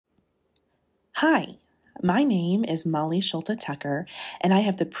Hi, my name is Molly Schulte-Tucker, and I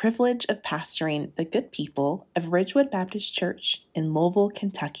have the privilege of pastoring the good people of Ridgewood Baptist Church in Louisville,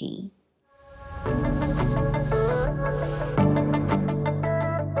 Kentucky.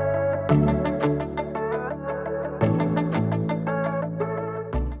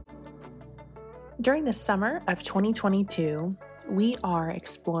 During the summer of 2022, we are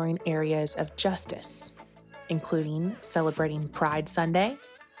exploring areas of justice, including celebrating Pride Sunday,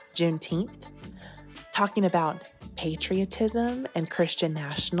 Juneteenth, talking about patriotism and Christian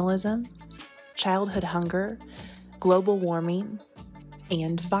nationalism, childhood hunger, global warming,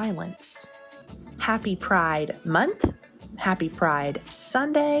 and violence. Happy Pride Month, Happy Pride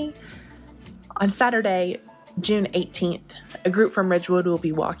Sunday. On Saturday, June 18th, a group from Ridgewood will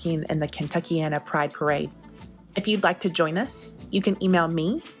be walking in the Kentuckiana Pride Parade. If you'd like to join us, you can email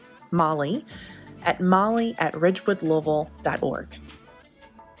me, Molly, at molly@ridgewoodlouisville.org.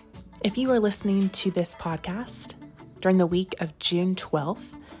 If you are listening to this podcast during the week of June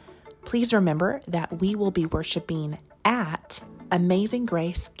 12th, please remember that we will be worshiping at Amazing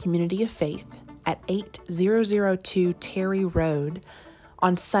Grace Community of Faith at 8002 Terry Road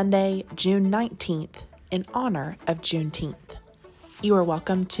on Sunday, June 19th, in honor of Juneteenth. You are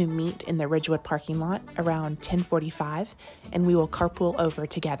welcome to meet in the Ridgewood parking lot around 10:45, and we will carpool over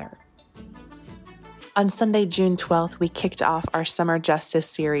together. On Sunday, June 12th, we kicked off our Summer Justice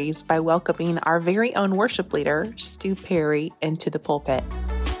series by welcoming our very own worship leader, Stu Perry, into the pulpit.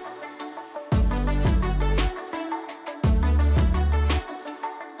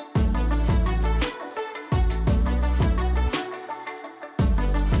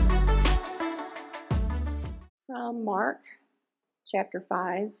 From Mark chapter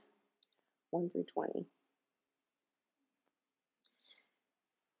 5, 1 through 20.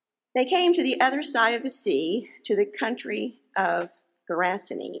 They came to the other side of the sea, to the country of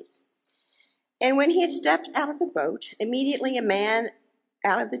Gerasenes. And when he had stepped out of the boat, immediately a man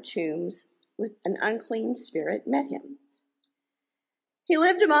out of the tombs with an unclean spirit met him. He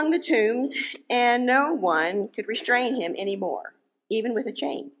lived among the tombs, and no one could restrain him any more, even with a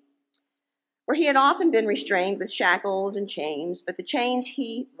chain. For he had often been restrained with shackles and chains, but the chains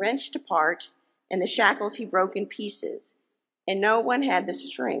he wrenched apart, and the shackles he broke in pieces, and no one had the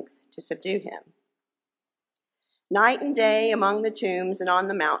strength to subdue him. Night and day among the tombs and on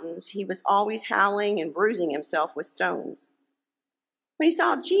the mountains, he was always howling and bruising himself with stones. When he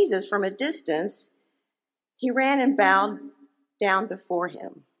saw Jesus from a distance, he ran and bowed down before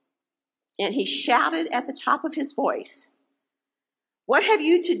him, and he shouted at the top of his voice, "What have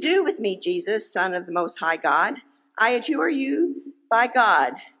you to do with me, Jesus, Son of the Most High God? I adjure you by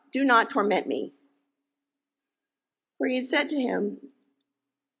God, do not torment me." For he had said to him,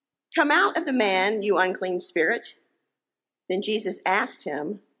 "Come out of the man, you unclean spirit." Then Jesus asked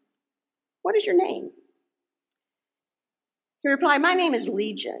him, "What is your name?" He replied, "My name is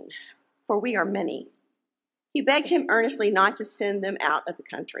Legion, for we are many." He begged him earnestly not to send them out of the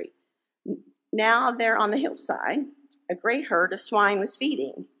country. Now there on the hillside, a great herd of swine was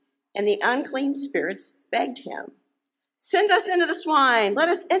feeding, and the unclean spirits begged him, "Send us into the swine, let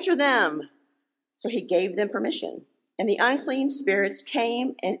us enter them." So he gave them permission, and the unclean spirits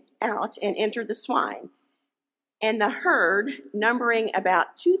came out and entered the swine. And the herd, numbering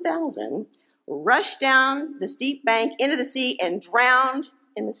about 2,000, rushed down the steep bank into the sea and drowned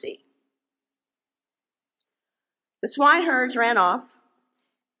in the sea. The swineherds ran off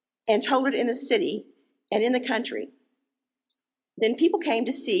and told it in the city and in the country. Then people came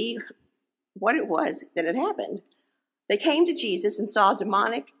to see what it was that had happened. They came to Jesus and saw the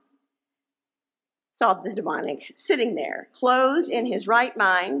demonic sitting there, clothed in his right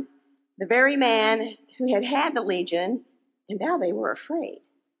mind, the very man who had had the legion, and now they were afraid.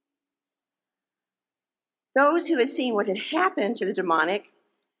 Those who had seen what had happened to the demonic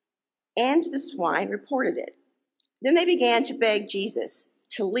and to the swine reported it. Then they began to beg Jesus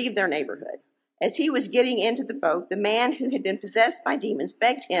to leave their neighborhood. As he was getting into the boat, the man who had been possessed by demons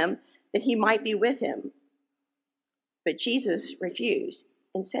begged him that he might be with him. But Jesus refused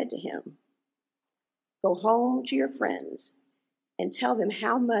and said to him, "Go home to your friends and tell them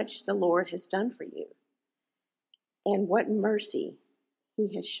how much the Lord has done for you and what mercy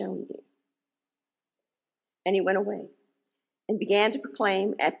he has shown you." And he went away and began to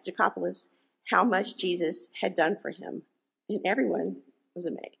proclaim at the Decapolis how much Jesus had done for him, and everyone was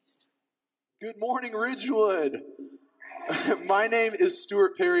amazed. Good morning, Ridgewood. My name is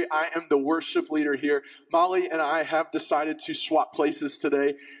Stuart Perry. I am the worship leader here. Molly and I have decided to swap places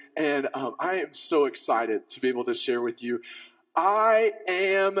today, and I am so excited to be able to share with you. I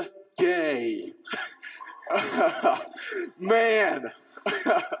am gay. Man.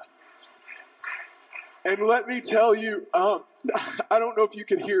 And let me tell you, I don't know if you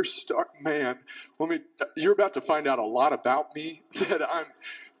could hear man, you're about to find out a lot about me, that I'm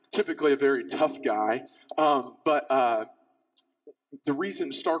typically a very tough guy. But the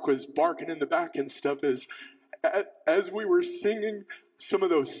reason Stark was barking in the back and stuff is, as we were singing some of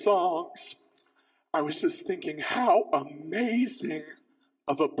those songs, I was just thinking how amazing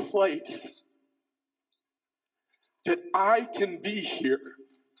of a place that I can be here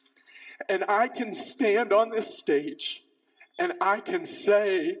and I can stand on this stage and I can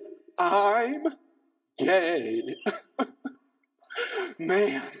say, I'm gay.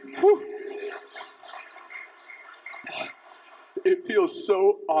 Man, whew. It feels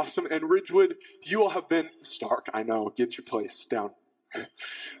so awesome. And Ridgewood, you all have been, Stark, I know, get your place down.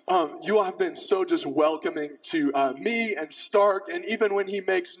 You all have been so just welcoming to me and Stark, and even when he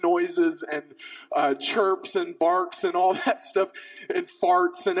makes noises and chirps and barks and all that stuff and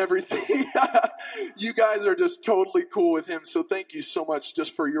farts and everything, you guys are just totally cool with him. So thank you so much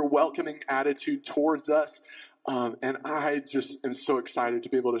just for your welcoming attitude towards us. And I just am so excited to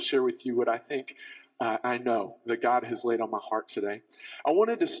be able to share with you what I think I know that God has laid on my heart today. I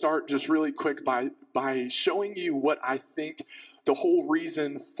wanted to start just really quick by showing you what I think the whole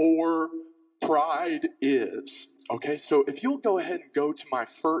reason for pride is. Okay, so if you'll go ahead and go to my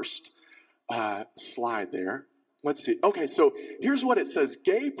first slide there. Let's see. Okay, so here's what it says.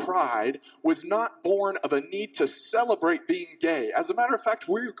 Gay pride was not born of a need to celebrate being gay. As a matter of fact,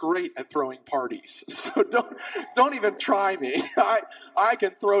 we're great at throwing parties. So don't even try me. I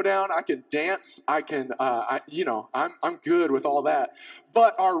can throw down, I can dance, I'm good with all that.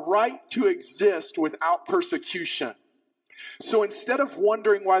 But our right to exist without persecution. So instead of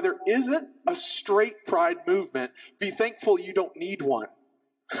wondering why there isn't a straight pride movement, be thankful you don't need one.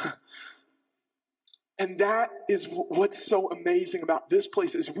 And that is what's so amazing about this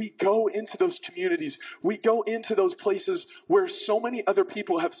place is we go into those communities. We go into those places where so many other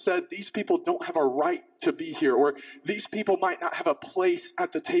people have said these people don't have a right to be here, or these people might not have a place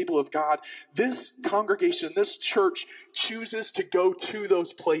at the table of God. This congregation, this church chooses to go to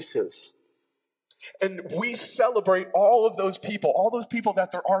those places. And we celebrate all of those people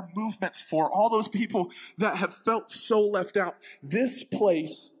that there are movements for, all those people that have felt so left out. This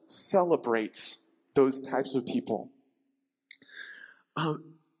place celebrates those types of people.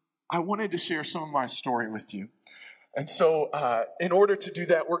 I wanted to share some of my story with you. And so in order to do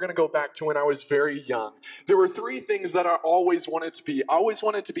that, we're going to go back to when I was very young. There were 3 things that I always wanted to be. I always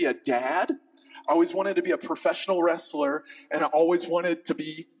wanted to be a dad. I always wanted to be a professional wrestler. And I always wanted to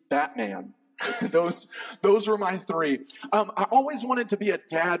be Batman. Those were my 3. I always wanted to be a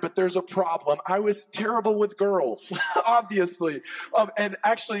dad, but there's a problem. I was terrible with girls, obviously. And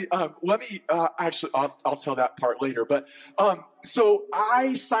actually, I'll tell that part later. But so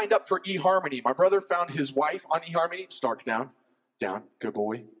I signed up for eHarmony. My brother found his wife on eHarmony. Stark, down, good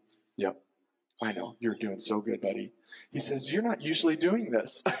boy. Yep, I know you're doing so good, buddy. He says you're not usually doing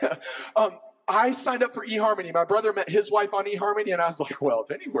this. I signed up for eHarmony. My brother met his wife on eHarmony, and I was like, well,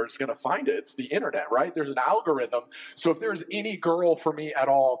 if anywhere's going to find it, it's the internet, right? There's an algorithm. So if there's any girl for me at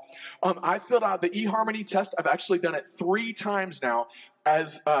all, I filled out the eHarmony test. I've actually done it 3 times now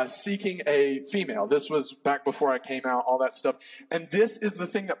as seeking a female. This was back before I came out, all that stuff. And this is the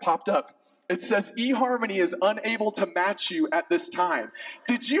thing that popped up. It says eHarmony is unable to match you at this time.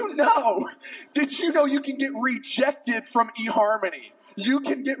 Did you know you can get rejected from eHarmony? You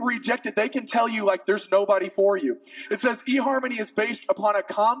can get rejected. They can tell you, like, there's nobody for you. It says eHarmony is based upon a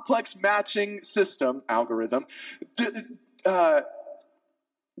complex matching system, algorithm,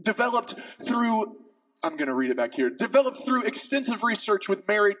 developed through, I'm going to read it back here, developed through extensive research with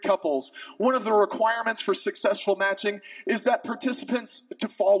married couples. One of the requirements for successful matching is that participants to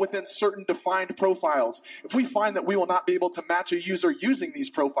fall within certain defined profiles. If we find that we will not be able to match a user using these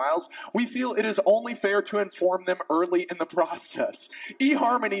profiles, we feel it is only fair to inform them early in the process.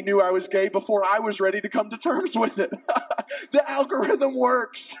 eHarmony knew I was gay before I was ready to come to terms with it. The algorithm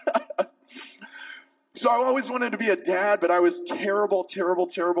works. So I always wanted to be a dad, but I was terrible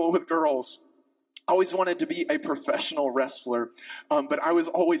with girls. I always wanted to be a professional wrestler, but I was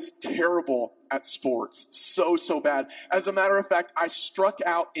always terrible at sports. So bad. As a matter of fact, I struck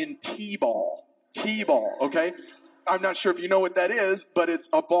out in T-ball, okay? I'm not sure if you know what that is, but it's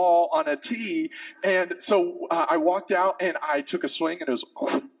a ball on a tee. And so I walked out and I took a swing and it was,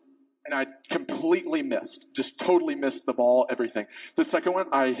 and I completely missed, just totally missed the ball, everything. The second one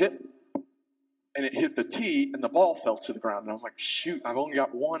I hit, and it hit the tee, and the ball fell to the ground. And I was like, shoot, I've only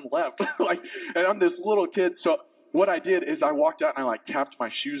got one left. And I'm this little kid. So what I did is I walked out and I tapped my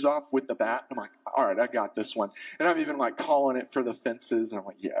shoes off with the bat. I'm like, all right, I got this one. And I'm even calling it for the fences. And I'm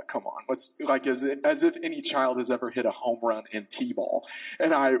like, yeah, come on. Let's as if any child has ever hit a home run in T-ball.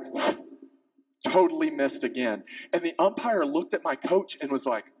 And I totally missed again. And the umpire looked at my coach and was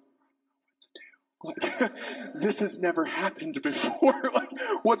like, this has never happened before.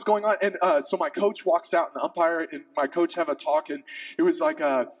 What's going on? And so my coach walks out, and the umpire and my coach have a talk, and it was like,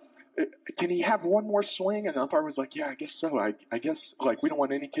 can he have one more swing? And the umpire was like, yeah, I guess so. I guess we don't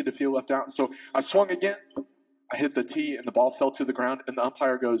want any kid to feel left out. And so I swung again. I hit the tee, and the ball fell to the ground. And the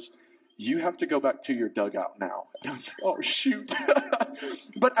umpire goes, you have to go back to your dugout now. And I was like, oh, shoot.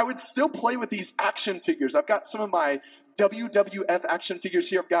 But I would still play with these action figures. I've got some of my WWF action figures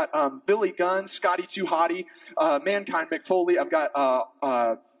here. I've got Billy Gunn, Scotty 2 Hotty, Mankind McFoley. I've got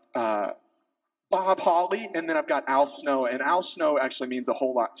Bob Holly, and then I've got Al Snow. And Al Snow actually means a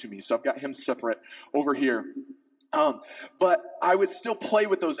whole lot to me, so I've got him separate over here. But I would still play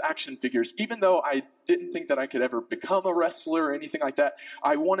with those action figures, even though I didn't think that I could ever become a wrestler or anything like that.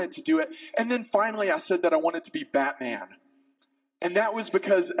 I wanted to do it. And then finally I said that I wanted to be Batman. And that was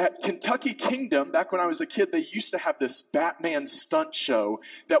because at Kentucky Kingdom, back when I was a kid, they used to have this Batman stunt show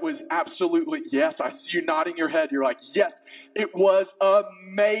that was absolutely, yes, I see you nodding your head. You're like, yes, it was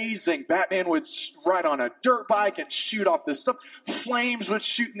amazing. Batman would ride on a dirt bike and shoot off this stuff. Flames would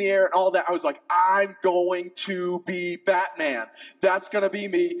shoot in the air and all that. I was like, I'm going to be Batman. That's going to be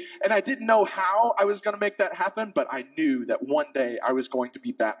me. And I didn't know how I was going to make that happen, but I knew that one day I was going to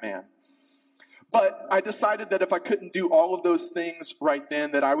be Batman. But I decided that if I couldn't do all of those things right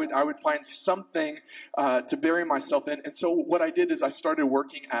then, that I would find something to bury myself in. And so what I did is I started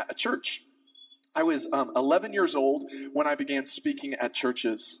working at a church. I was 11 years old when I began speaking at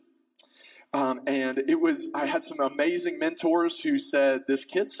churches. And I had some amazing mentors who said, this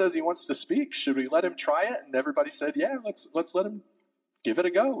kid says he wants to speak. Should we let him try it? And everybody said, yeah, let's let him give it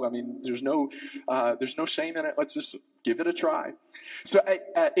a go. I mean, there's no shame in it. Let's just give it a try. So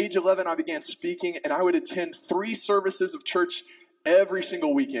at age 11, I began speaking, and I would attend 3 services of church every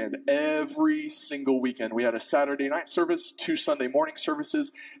single weekend. Every single weekend. We had a Saturday night service, 2 Sunday morning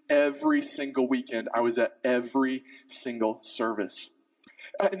services. Every single weekend, I was at every single service.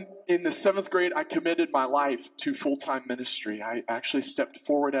 In the 7th grade, I committed my life to full-time ministry. I actually stepped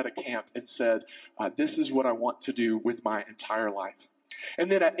forward at a camp and said, this is what I want to do with my entire life.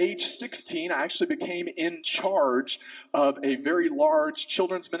 And then at age 16, I actually became in charge of a very large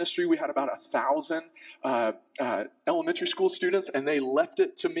children's ministry. We had about 1,000 elementary school students, and they left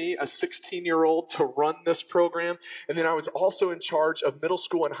it to me, a 16-year-old, to run this program. And then I was also in charge of middle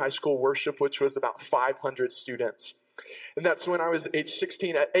school and high school worship, which was about 500 students. And that's when I was age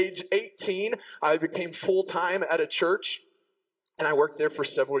 16. At age 18, I became full-time at a church. And I worked there for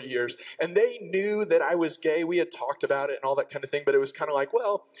several years. And they knew that I was gay. We had talked about it and all that kind of thing. But it was kind of like,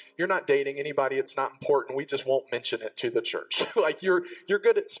 well, you're not dating anybody. It's not important. We just won't mention it to the church. You're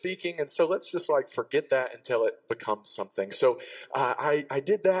good at speaking. And so let's just forget that until it becomes something. So I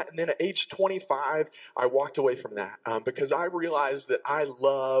did that. And then at age 25, I walked away from that because I realized that I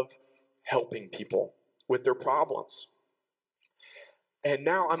love helping people with their problems. And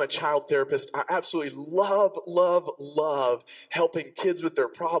now I'm a child therapist. I absolutely love helping kids with their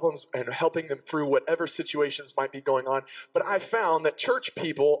problems and helping them through whatever situations might be going on. But I found that church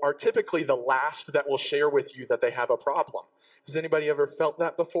people are typically the last that will share with you that they have a problem. Has anybody ever felt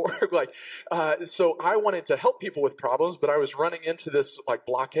that before? So I wanted to help people with problems, but I was running into this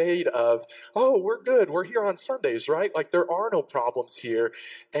blockade of, oh, we're good. We're here on Sundays, right? There are no problems here.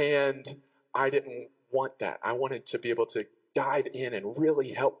 And I didn't want that. I wanted to be able to dive in and really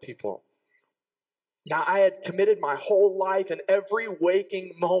help people. Now, I had committed my whole life and every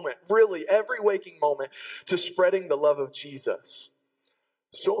waking moment to spreading the love of Jesus.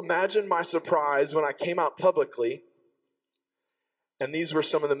 So imagine my surprise when I came out publicly, and these were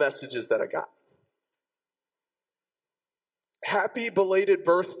some of the messages that I got. Happy belated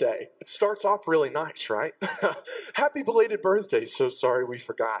birthday. It starts off really nice, right? Happy belated birthday. So sorry we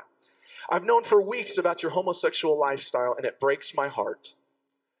forgot. I've known for weeks about your homosexual lifestyle, and it breaks my heart.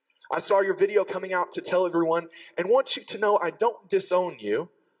 I saw your video coming out to tell everyone, and want you to know I don't disown you.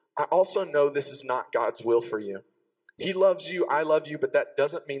 I also know this is not God's will for you. He loves you, I love you, but that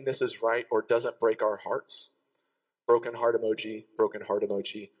doesn't mean this is right or doesn't break our hearts. Broken heart emoji, broken heart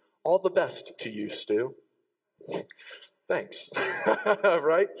emoji. All the best to you, Stu. Thanks.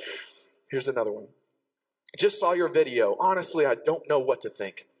 Right? Here's another one. Just saw your video. Honestly, I don't know what to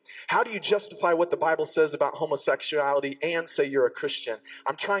think. How do you justify what the Bible says about homosexuality and say you're a Christian?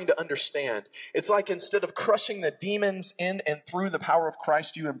 I'm trying to understand. It's like instead of crushing the demons in and through the power of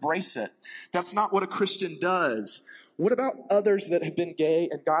Christ, you embrace it. That's not what a Christian does. What about others that have been gay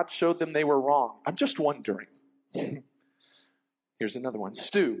and God showed them they were wrong? I'm just wondering. Here's another one.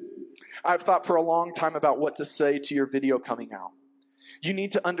 Stu, I've thought for a long time about what to say to your video coming out. You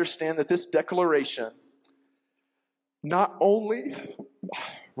need to understand that this declaration not only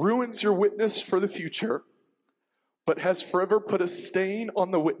ruins your witness for the future, but has forever put a stain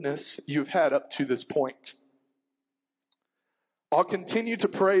on the witness you've had up to this point. I'll continue to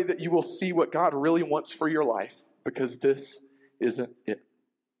pray that you will see what God really wants for your life, because this isn't it.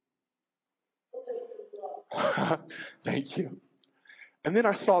 Thank you. And then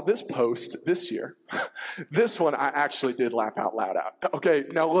I saw this post this year. This one I actually did laugh out loud at. Okay,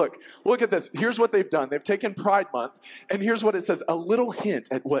 now look at this. Here's what they've done. They've taken Pride Month, and here's what it says. A little hint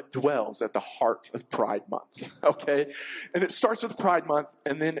at what dwells at the heart of Pride Month. Okay? And it starts with Pride Month,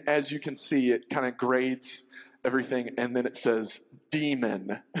 and then as you can see, it kind of grades everything, and then it says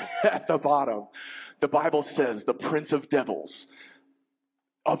demon at the bottom. The Bible says the Prince of Devils,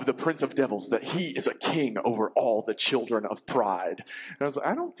 that he is a king over all the children of pride. And I was like,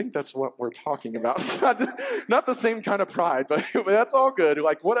 I don't think that's what we're talking about. It's not the same kind of pride, but that's all good.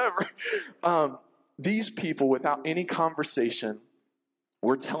 Like, whatever. These people, without any conversation,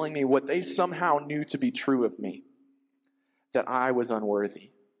 were telling me what they somehow knew to be true of me, that I was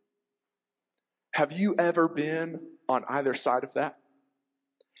unworthy. Have you ever been on either side of that?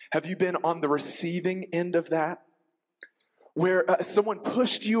 Have you been on the receiving end of that? Where someone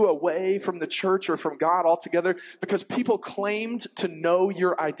pushed you away from the church or from God altogether because people claimed to know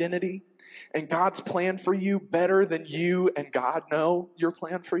your identity and God's plan for you better than you and God know your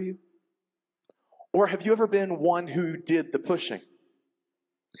plan for you? Or have you ever been one who did the pushing?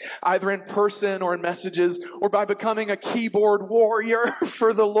 Either in person or in messages or by becoming a keyboard warrior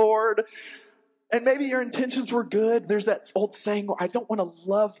for the Lord. And maybe your intentions were good. There's that old saying, I don't want to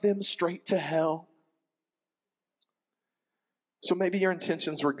love them straight to hell. So maybe your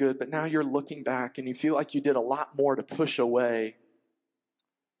intentions were good, but now you're looking back and you feel like you did a lot more to push away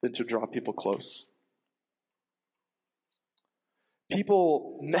than to draw people close.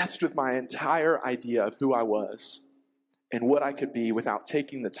 People messed with my entire idea of who I was and what I could be without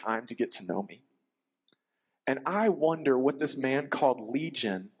taking the time to get to know me. And I wonder what this man called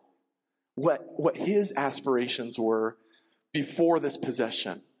Legion, what his aspirations were before this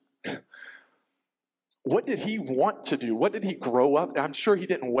possession. What did he want to do? What did he grow up? I'm sure he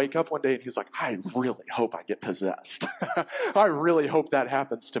didn't wake up one day and he's like, I really hope I get possessed. I really hope that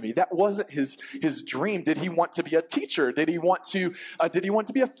happens to me. That wasn't his dream. Did he want to be a teacher? Did he want to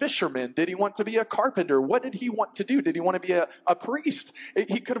be a fisherman? Did he want to be a carpenter? What did he want to do? Did he want to be a priest?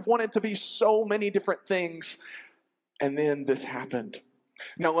 He could have wanted to be so many different things. And then this happened.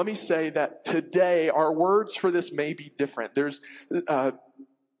 Now, let me say that today our words for this may be different. There's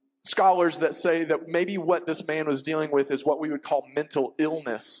scholars that say that maybe what this man was dealing with is what we would call mental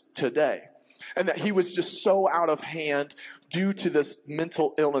illness today. And that he was just so out of hand due to this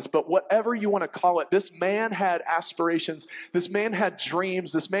mental illness. But whatever you want to call it, this man had aspirations. This man had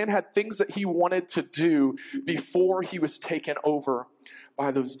dreams. This man had things that he wanted to do before he was taken over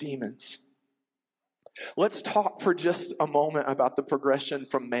by those demons. Let's talk for just a moment about the progression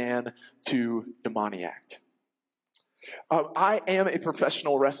from man to demoniac. I am a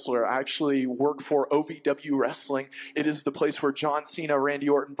professional wrestler. I actually work for OVW Wrestling. It is the place where John Cena, Randy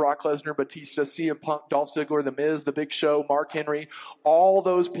Orton, Brock Lesnar, Batista, CM Punk, Dolph Ziggler, The Miz, The Big Show, Mark Henry, all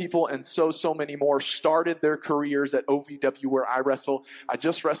those people and so many more started their careers at OVW where I wrestle. I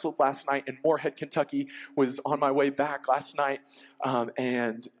just wrestled last night in Moorhead, Kentucky, was on my way back last night,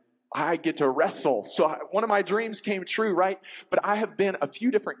 and I get to wrestle. So one of my dreams came true, right? But I have been a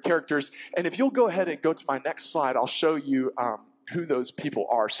few different characters. And if you'll go ahead and go to my next slide, I'll show you who those people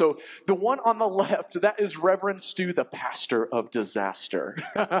are. So the one on the left, that is Reverend Stu, the pastor of disaster.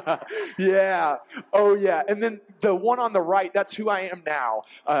 Yeah. Oh, yeah. And then the one on the right, that's who I am now.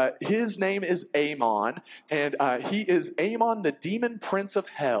 His name is Amon, and he is Amon, the demon prince of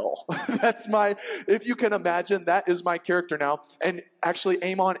hell. That's if you can imagine, that is my character now. And actually,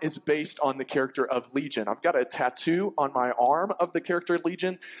 Amon is based on the character of Legion. I've got a tattoo on my arm of the character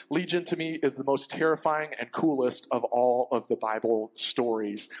Legion. Legion, to me, is the most terrifying and coolest of all of the Bible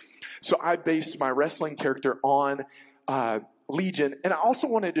stories. So I based my wrestling character on Legion. And I also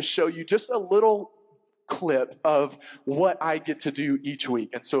wanted to show you just a little clip of what I get to do each week.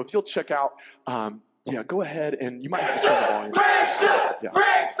 And so if you'll check out, go ahead, and you might have to turn the volume.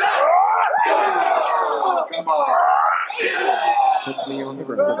 Oh, come on! Puts me on the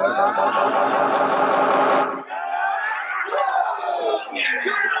ground.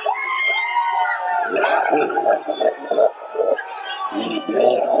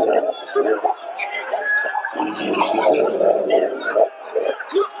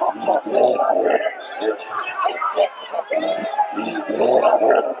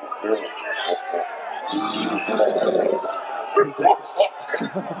 Possessed.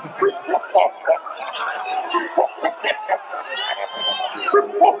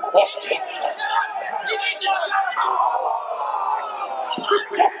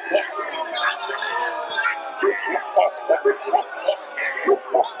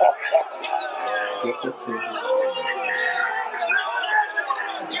 That's me.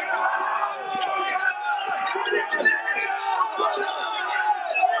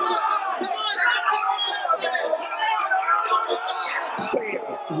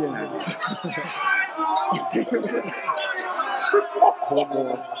 One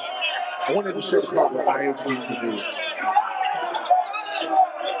more. I wanted to show the part where I am doing the moves.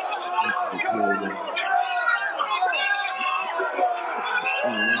 Let's see. Here we go.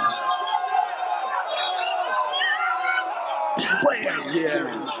 Bam! Yeah.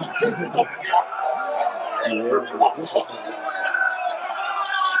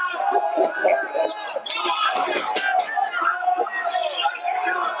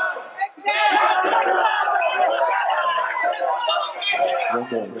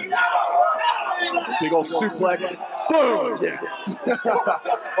 Big old suplex. Boom! Yes.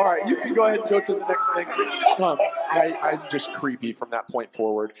 All right, you can go ahead and go to the next thing. I'm just creepy from that point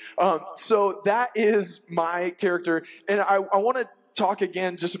forward. So that is my character. And I want to talk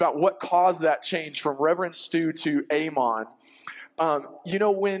again just about what caused that change from Reverend Stu to Amon.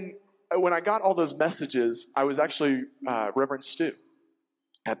 When I got all those messages, I was actually Reverend Stu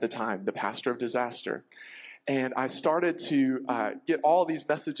at the time, the pastor of disaster. And I started to get all these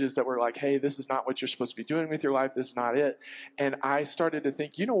messages that were like, hey, this is not what you're supposed to be doing with your life. This is not it. And I started to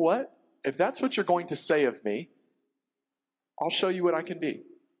think, you know what? If that's what you're going to say of me, I'll show you what I can be.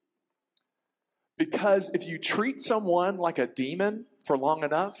 Because if you treat someone like a demon for long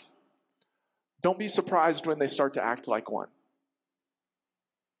enough, don't be surprised when they start to act like one.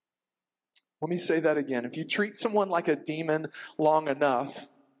 Let me say that again. If you treat someone like a demon long enough,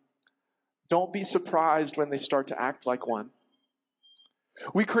 don't be surprised when they start to act like one.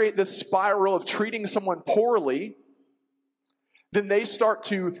 We create this spiral of treating someone poorly, then they start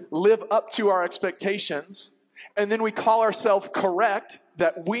to live up to our expectations, and then we call ourselves correct,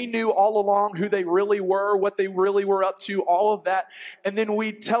 that we knew all along who they really were, what they really were up to, all of that, and then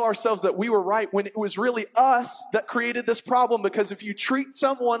we tell ourselves that we were right when it was really us that created this problem, because if you treat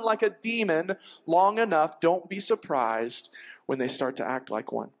someone like a demon long enough, don't be surprised when they start to act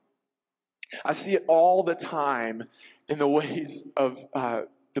like one. I see it all the time in the ways of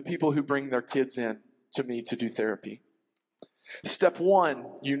the people who bring their kids in to me to do therapy. Step 1,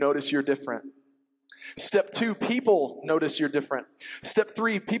 you notice you're different. Step 2, people notice you're different. Step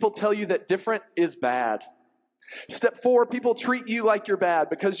 3, people tell you that different is bad. Step 4, people treat you like you're bad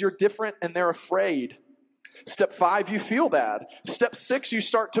because you're different and they're afraid. Step 5, you feel bad. Step 6, you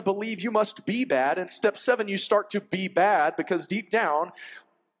start to believe you must be bad. And step 7, you start to be bad because deep down,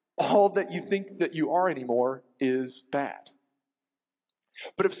 all that you think that you are anymore is bad.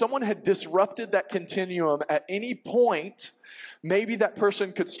 But if someone had disrupted that continuum at any point, maybe that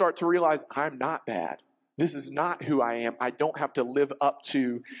person could start to realize, I'm not bad. This is not who I am. I don't have to live up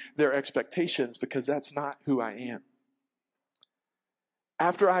to their expectations because that's not who I am.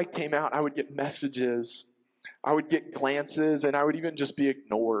 After I came out, I would get messages, I would get glances, and I would even just be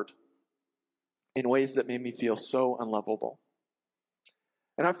ignored in ways that made me feel so unlovable.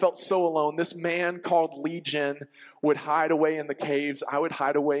 And I felt so alone. This man called Legion would hide away in the caves. I would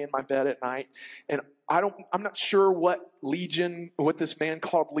hide away in my bed at night. And I'm not sure what this man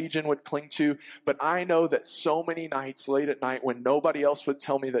called Legion would cling to, but I know that so many nights late at night when nobody else would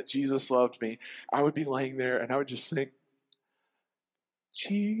tell me that Jesus loved me, I would be laying there and I would just sing,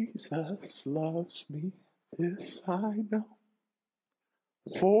 Jesus loves me, this I know,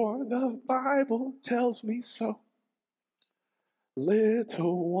 for the Bible tells me so.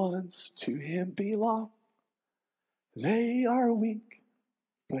 Little ones to him belong. They are weak,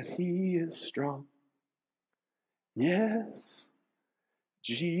 but he is strong. Yes,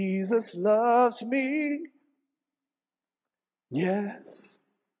 Jesus loves me. Yes,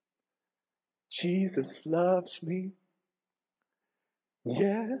 Jesus loves me.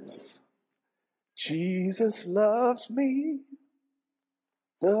 Yes, Jesus loves me.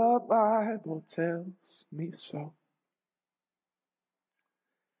 The Bible tells me so.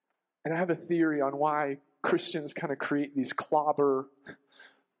 And I have a theory on why Christians kind of create these clobber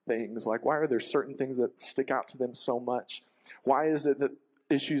things. Like, why are there certain things that stick out to them so much? Why is it that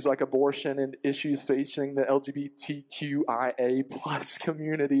issues like abortion and issues facing the LGBTQIA plus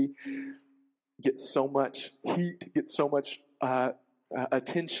community get so much heat, get so much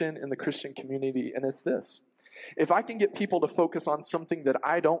attention in the Christian community? And it's this. If I can get people to focus on something that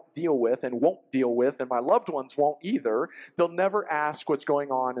I don't deal with and won't deal with, and my loved ones won't either, they'll never ask what's going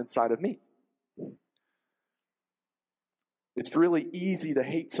on inside of me. It's really easy to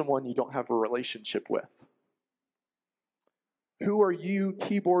hate someone you don't have a relationship with. Who are you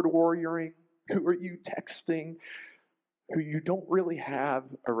keyboard warrioring? Who are you texting who you don't really have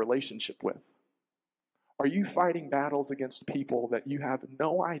a relationship with? Are you fighting battles against people that you have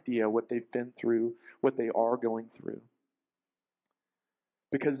no idea what they've been through, what they are going through?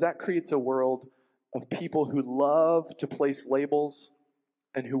 Because that creates a world of people who love to place labels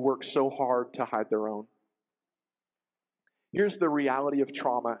and who work so hard to hide their own. Here's the reality of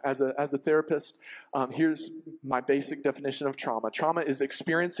trauma. As a therapist, here's my basic definition of trauma. Trauma is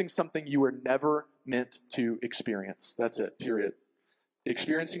experiencing something you were never meant to experience. That's it, period.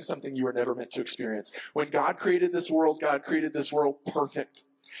 Experiencing something you were never meant to experience. When God created this world perfect.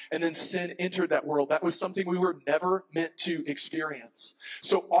 And then sin entered that world. That was something we were never meant to experience.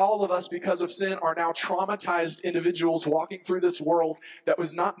 So all of us, because of sin, are now traumatized individuals walking through this world that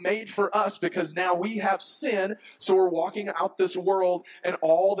was not made for us, because now we have sin. So we're walking out this world and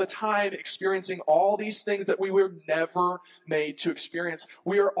all the time experiencing all these things that we were never made to experience.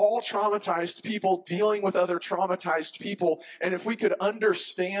 We are all traumatized people dealing with other traumatized people. And if we could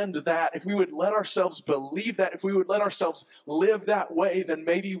understand that, if we would let ourselves believe that, if we would let ourselves live that way, then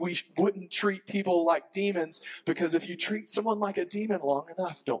maybe we wouldn't treat people like demons, because if you treat someone like a demon long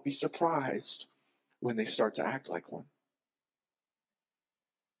enough, don't be surprised when they start to act like one.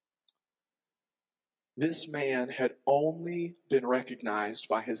 This man had only been recognized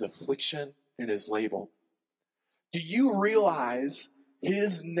by his affliction and his label. Do you realize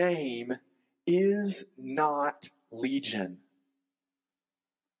his name is not Legion?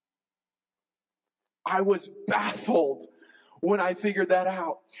 I was baffled when I figured that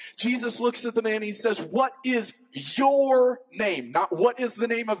out. Jesus looks at the man and he says, what is your name? Not what is the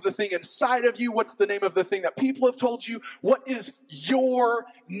name of the thing inside of you. What's the name of the thing that people have told you? What is your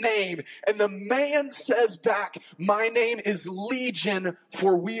name? And the man says back, my name is Legion,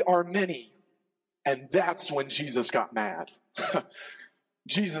 for we are many. And that's when Jesus got mad.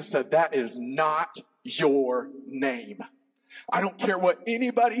 Jesus said, that is not your name. I don't care what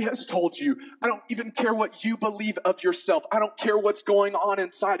anybody has told you. I don't even care what you believe of yourself. I don't care what's going on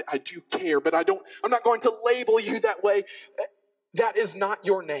inside. I do care, but I'm not going to label you that way. That is not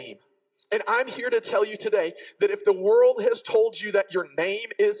your name. And I'm here to tell you today that if the world has told you that your name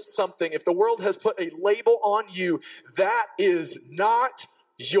is something, if the world has put a label on you, that is not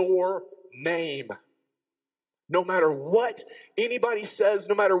your name. No matter what anybody says,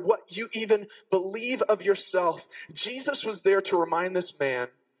 no matter what you even believe of yourself, Jesus was there to remind this man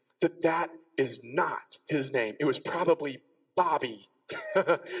that that is not his name. It was probably Bobby.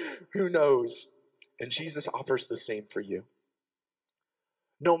 Who knows? And Jesus offers the same for you.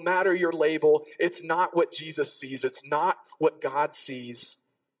 No matter your label, it's not what Jesus sees. It's not what God sees.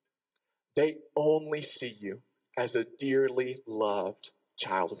 They only see you as a dearly loved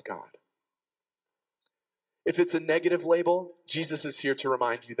child of God. If it's a negative label, Jesus is here to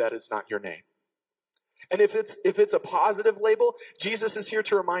remind you that is not your name. And if it's a positive label, Jesus is here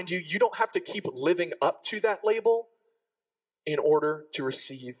to remind you you don't have to keep living up to that label in order to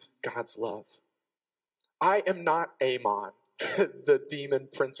receive God's love. I am not Amon, the demon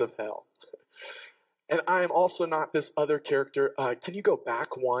prince of hell. And I am also not this other character. Can you go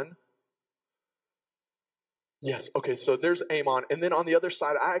back one? Yes, okay, so there's Amon. And then on the other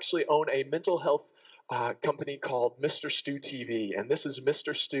side, I actually own a mental health company called Mr. Stu TV. And this is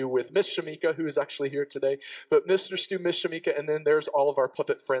Mr. Stu with Miss Shamika, who is actually here today. But Mr. Stu, Miss Shamika, and then there's all of our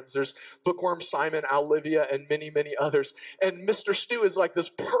puppet friends. There's Bookworm Simon, Olivia, and many, many others. And Mr. Stu is like this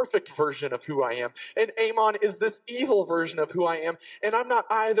perfect version of who I am. And Amon is this evil version of who I am. And I'm not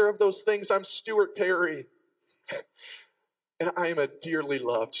either of those things. I'm Stuart Perry. And I am a dearly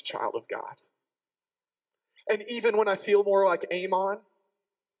loved child of God. And even when I feel more like Amon,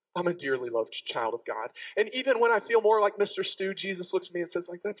 I'm a dearly loved child of God. And even when I feel more like Mr. Stu, Jesus looks at me and says,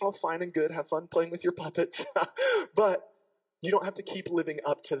 like, that's all fine and good. Have fun playing with your puppets. But you don't have to keep living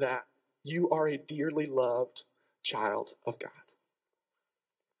up to that. You are a dearly loved child of God.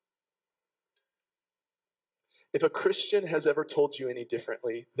 If a Christian has ever told you any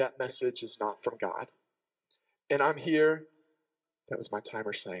differently, that message is not from God. And I'm here, that was my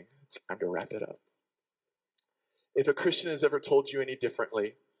timer saying, it's time to wrap it up. If a Christian has ever told you any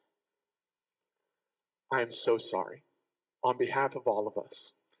differently, I am so sorry on behalf of all of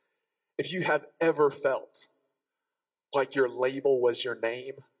us. If you have ever felt like your label was your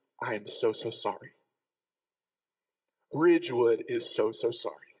name, I am so, so sorry. Ridgewood is so, so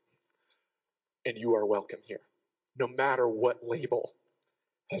sorry. And you are welcome here, no matter what label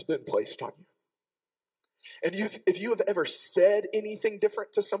has been placed on you. And if you have ever said anything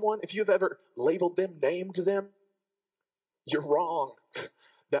different to someone, if you have ever labeled them, named them, you're wrong.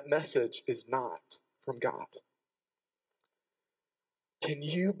 That message is not from God. Can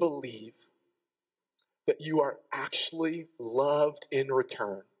you believe that you are actually loved in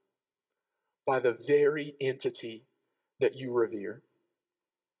return by the very entity that you revere?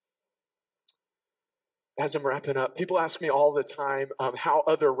 As I'm wrapping up, people ask me all the time how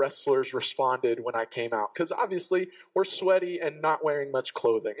other wrestlers responded when I came out. Because obviously, we're sweaty and not wearing much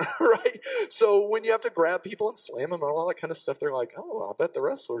clothing, right? So when you have to grab people and slam them and all that kind of stuff, they're like, oh, I bet the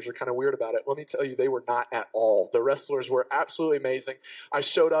wrestlers are kind of weird about it. Let me tell you, they were not at all. The wrestlers were absolutely amazing. I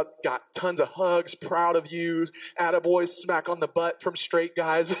showed up, got tons of hugs, proud of you, attaboys, smack on the butt from straight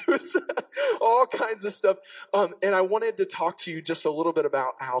guys. It was all kinds of stuff. And I wanted to talk to you just a little bit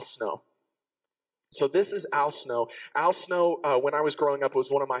about Al Snow. So this is Al Snow. Al Snow, when I was growing up,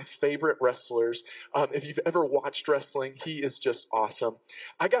 was one of my favorite wrestlers. If you've ever watched wrestling, he is just awesome.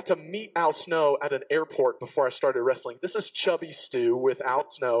 I got to meet Al Snow at an airport before I started wrestling. This is Chubby Stu with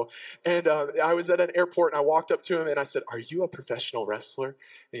Al Snow. And I was at an airport, and I walked up to him, and I said, "Are you a professional wrestler?" And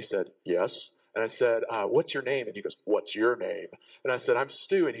he said, "Yes." And I said, "What's your name?" And he goes, "What's your name?" And I said, "I'm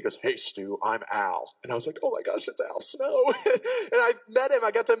Stu." And he goes, "Hey, Stu, I'm Al." And I was like, oh my gosh, it's Al Snow. And I met him.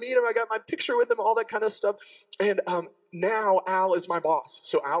 I got to meet him. I got my picture with him, all that kind of stuff. And now Al is my boss.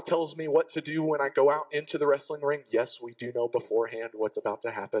 So Al tells me what to do when I go out into the wrestling ring. Yes, we do know beforehand what's about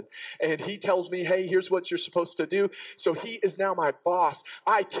to happen. And he tells me, hey, here's what you're supposed to do. So he is now my boss.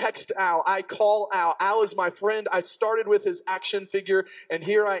 I text Al. I call Al. Al is my friend. I started with his action figure, and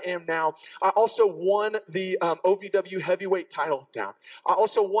here I am now. I also won the OVW heavyweight title down. I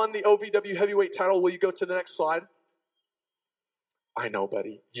also won the OVW heavyweight title. Will you go to the next slide? I know,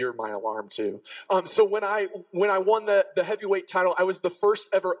 buddy. You're my alarm too. So when I won the heavyweight title, I was the first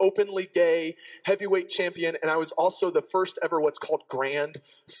ever openly gay heavyweight champion, and I was also the first ever what's called Grand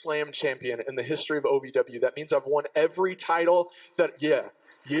Slam champion in the history of OVW. That means I've won every title yeah.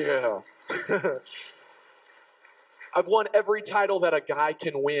 I've won every title that a guy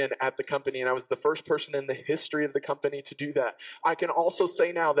can win at the company, and I was the first person in the history of the company to do that. I can also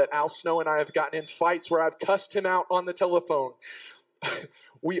say now that Al Snow and I have gotten in fights where I've cussed him out on the telephone.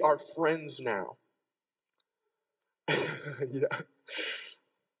 We are friends now. Yeah.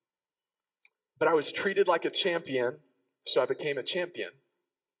 But I was treated like a champion, so I became a champion.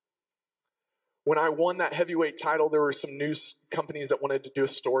 When I won that heavyweight title, there were some news companies that wanted to do a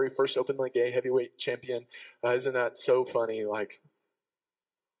story, first openly gay heavyweight champion. Isn't that so funny? Like,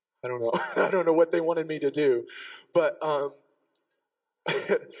 I don't know. I don't know what they wanted me to do. But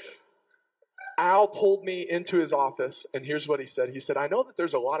Al pulled me into his office, and here's what he said. He said, I know that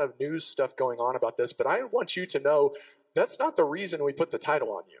there's a lot of news stuff going on about this, but I want you to know that's not the reason we put the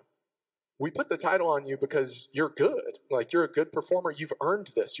title on you. We put the title on you because you're good. Like, you're a good performer. You've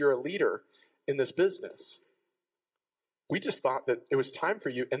earned this. You're a leader in this business. We just thought that it was time for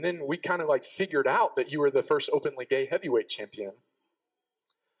you, and then we kind of like figured out that you were the first openly gay heavyweight champion.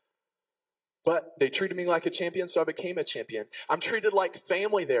 But they treated me like a champion, so I became a champion. I'm treated like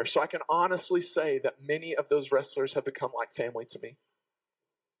family there, so I can honestly say that many of those wrestlers have become like family to me.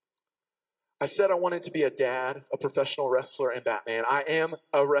 I said I wanted to be a dad, a professional wrestler, and Batman. I am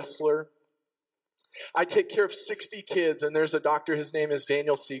a wrestler. I take care of 60 kids, and there's a doctor, his name is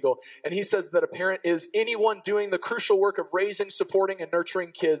Daniel Siegel, and he says that a parent is anyone doing the crucial work of raising, supporting, and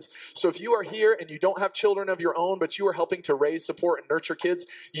nurturing kids. So if you are here and you don't have children of your own, but you are helping to raise, support, and nurture kids,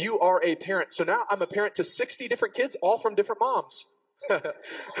 you are a parent. So now I'm a parent to 60 different kids, all from different moms.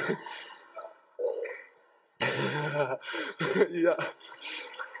 Yeah.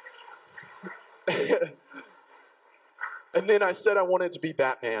 And then I said I wanted to be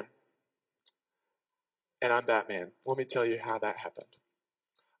Batman. And I'm Batman. Let me tell you how that happened.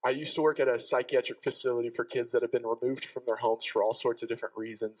 I used to work at a psychiatric facility for kids that have been removed from their homes for all sorts of different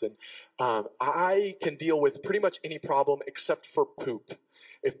reasons. And I can deal with pretty much any problem except for poop.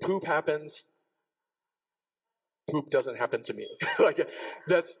 If poop happens, poop doesn't happen to me. Like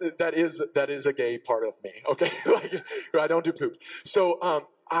that is a gay part of me. Okay, like I don't do poop. So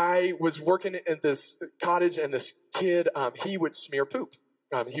I was working in this cottage, and this kid he would smear poop.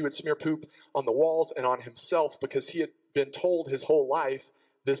 He would smear poop on the walls and on himself because he had been told his whole life,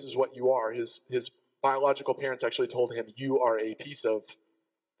 this is what you are. His biological parents actually told him, "You are a piece of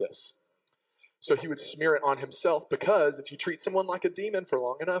this." So he would smear it on himself, because if you treat someone like a demon for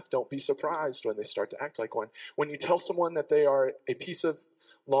long enough, don't be surprised when they start to act like one. When you tell someone that they are a piece of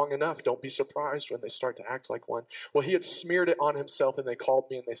long enough, don't be surprised when they start to act like one. Well, he had smeared it on himself, and they called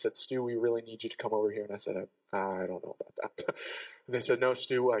me and they said, "Stu, we really need you to come over here." And I said, I don't know about that. And they said, "No,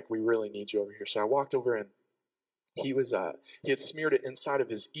 Stu, like, we really need you over here." So I walked over, and he had smeared it inside of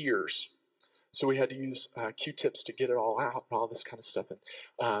his ears. So we had to use Q-tips to get it all out and all this kind of stuff.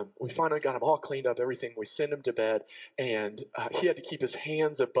 And we finally got him all cleaned up, everything. We sent him to bed, and he had to keep his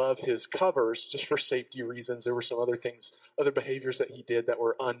hands above his covers just for safety reasons. There were some other things, other behaviors that he did that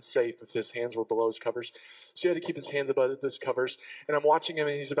were unsafe if his hands were below his covers. So he had to keep his hands above his covers. And I'm watching him,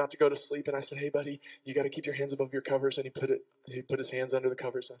 and he's about to go to sleep. And I said, "Hey, buddy, you got to keep your hands above your covers." And he put his hands under the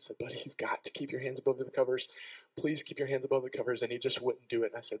covers. And I said, "Buddy, you've got to keep your hands above the covers. Please keep your hands above the covers." And he just wouldn't do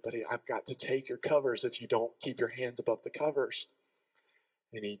it. And I said, "Buddy, I've got to take your covers if you don't keep your hands above the covers."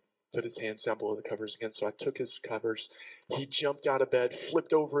 And he put his hands down below the covers again. So I took his covers. He jumped out of bed,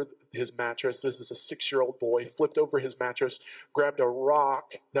 flipped over his mattress. This is a 6-year-old boy. Flipped over his mattress, grabbed a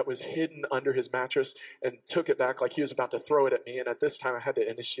rock that was hidden under his mattress, and took it back like he was about to throw it at me. And at this time, I had to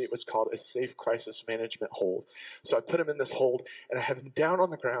initiate what's called a safe crisis management hold. So I put him in this hold, and I have him down on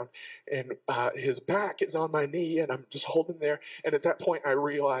the ground, and his back is on my knee, and I'm just holding there. And at that point, I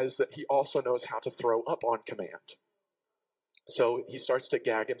realized that he also knows how to throw up on command. So he starts to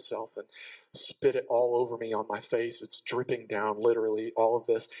gag himself and spit it all over me on my face. It's dripping down, literally, all of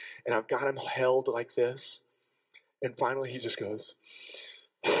this. And I've got him held like this. And finally he just goes,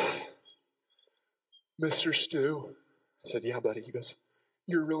 "Mr. Stu." I said, "Yeah, buddy." He goes,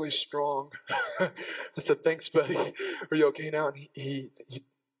 "You're really strong." I said, "Thanks, buddy. Are you okay now?" And he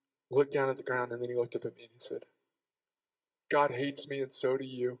looked down at the ground, and then he looked up at me and he said, "God hates me, and so do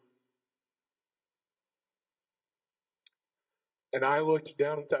you." And I looked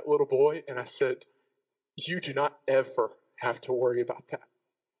down at that little boy, and I said, "You do not ever have to worry about that.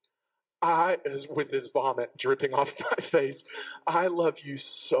 With his vomit dripping off my face, I love you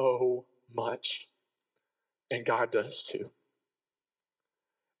so much. And God does too."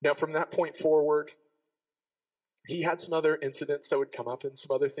 Now, from that point forward, he had some other incidents that would come up and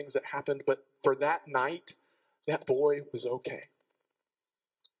some other things that happened. But for that night, that boy was okay.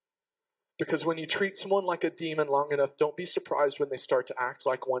 Because when you treat someone like a demon long enough, don't be surprised when they start to act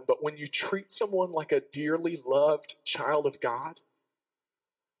like one. But when you treat someone like a dearly loved child of God,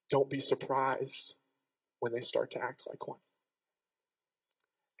 don't be surprised when they start to act like one.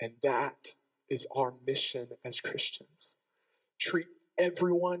 And that is our mission as Christians. Treat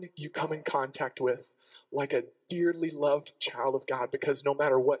everyone you come in contact with like a dearly loved child of God, because no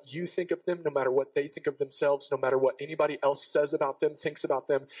matter what you think of them, no matter what they think of themselves, no matter what anybody else says about them, thinks about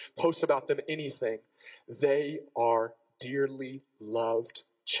them, posts about them, anything, they are dearly loved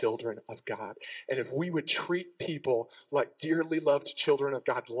children of God. And if we would treat people like dearly loved children of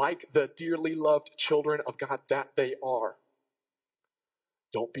God, like the dearly loved children of God that they are,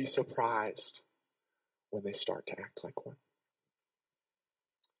 don't be surprised when they start to act like one.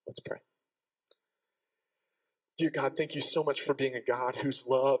 Let's pray. Dear God, thank you so much for being a God whose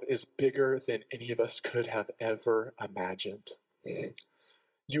love is bigger than any of us could have ever imagined.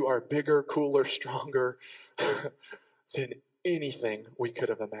 You are bigger, cooler, stronger than anything we could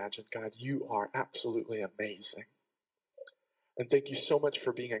have imagined. God, you are absolutely amazing. And thank you so much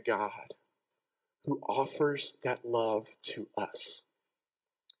for being a God who offers that love to us.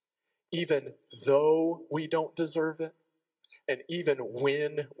 Even though we don't deserve it, and even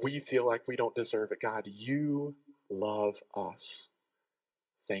when we feel like we don't deserve it, God, you love us.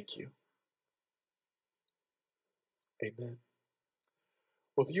 Thank you. Amen.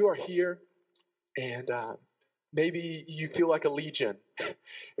 Well, if you are here and maybe you feel like a legion,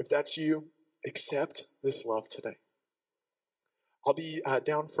 if that's you, accept this love today. I'll be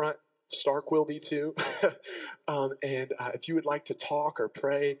down front. Stark will be too. And if you would like to talk or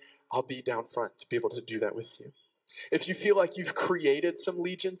pray, I'll be down front to be able to do that with you. If you feel like you've created some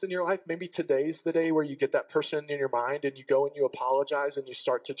legions in your life, maybe today's the day where you get that person in your mind and you go and you apologize and you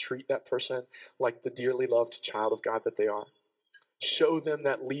start to treat that person like the dearly loved child of God that they are. Show them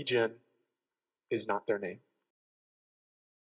that legion is not their name.